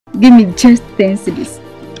give me just 10 cedis.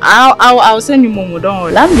 I'll send you Momo, don't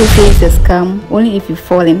worry. Love they say is a scam only if you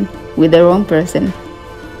fall in with the wrong person.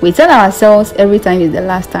 We tell ourselves every time is the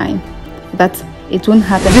last time that it won't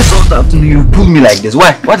happen. This whole afternoon you pull me like this.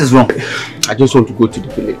 Why? What is wrong? I just want to go to the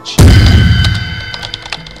village.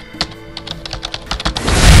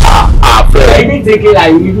 I didn't take it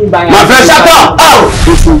like you buy. My friend, shut up! Oh!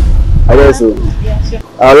 Listen, I guess so. Yeah, sure.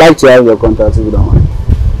 I would like to have your contact if you don't mind,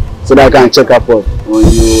 so that I can check up on you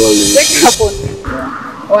always. Check up on me.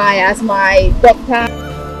 Why? As my doctor.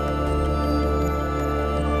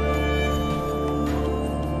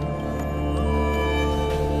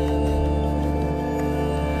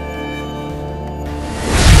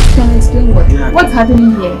 Can you explain what's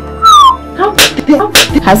happening here? How?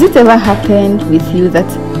 Has it ever happened with you that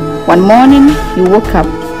one morning you woke up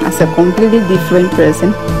as a completely different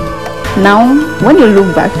person? Now, when you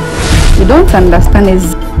look back, you don't understand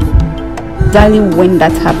exactly when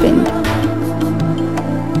that happened.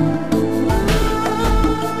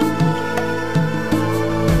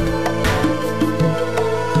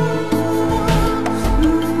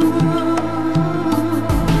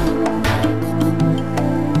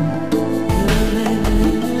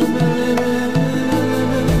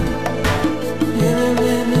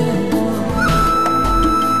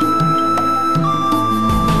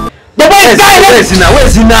 Where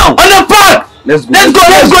is he now? On the park! Let's go.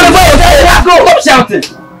 Let's go. Stop shouting.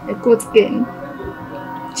 I caught again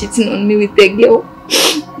cheating on me with a girl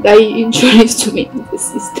that he introduced to me with the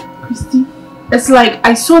sister. Christy, it's like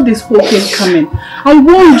I saw this whole thing coming. I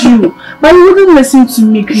warned you, but you wouldn't listen to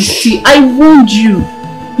me, Christy. I warned you.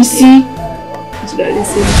 You see? Should I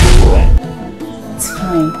listen to you? It's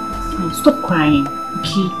fine. Stop crying,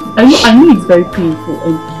 okay? I know it's very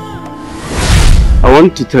painful. I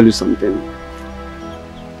want to tell you something.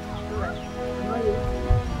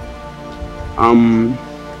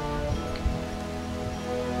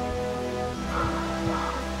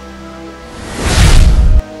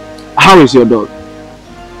 How is your dog?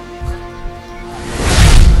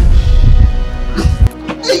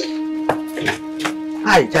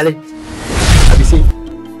 Hi, Charlie. Have you seen?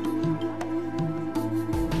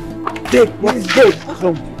 Dave, what is Dave? What's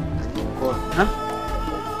wrong? Huh?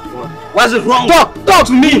 What's it wrong? Talk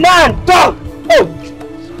to me, man. Talk.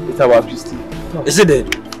 Oh, It's about Christy. is it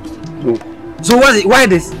dead? No. So why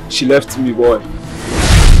this? She left me, boy.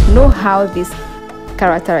 Know how this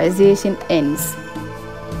characterization ends.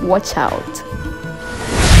 Watch out.